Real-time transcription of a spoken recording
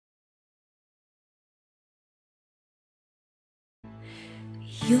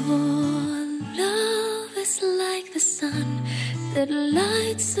Your love is like the sun that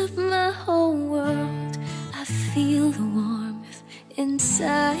lights up my whole world. I feel the warmth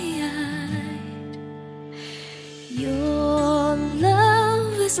inside. Your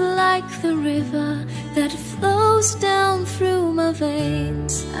love is like the river that flows down through my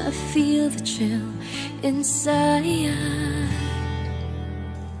veins. I feel the chill inside.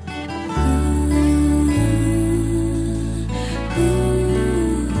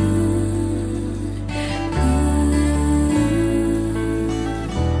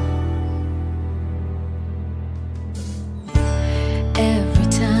 Every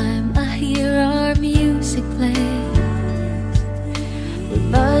time I hear our music play,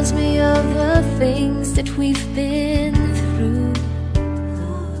 reminds me of the things that we've been through.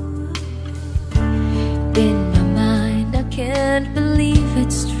 In my mind I can't believe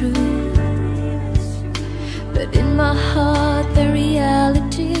it's true, but in my heart the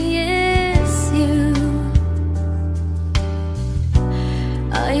reality is you.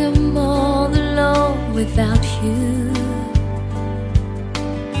 I am all alone without you.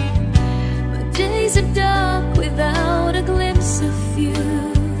 Days are dark without a glimpse of you.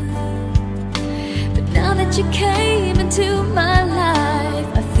 But now that you came into my life,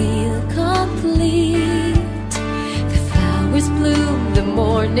 I feel complete. The flowers bloom, the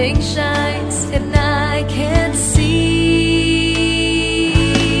morning shines, and I can't see.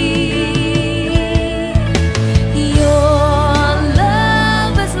 Your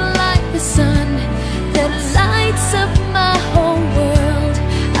love is like the sun that lights up my whole world.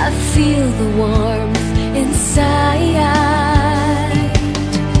 I feel the warmth inside.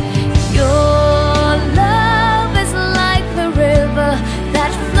 Your love is like the river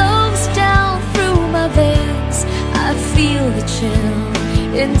that flows down through my veins. I feel the chill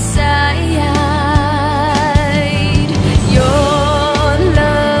inside. Your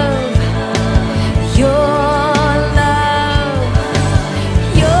love, your love,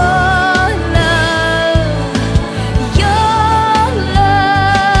 your love, your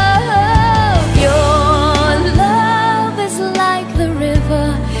love. Your love is like the river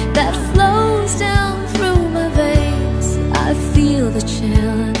that flows down through my veins. I feel the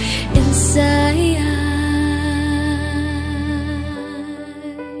chill inside.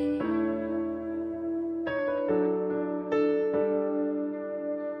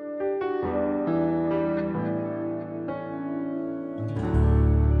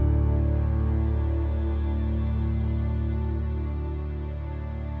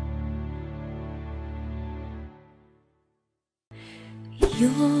 Your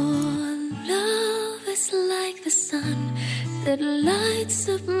love is like the sun that lights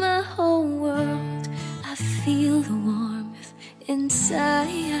up my whole world. I feel the warmth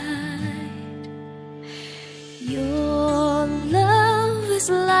inside. Your love is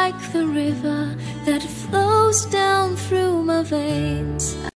like the river that flows down through my veins.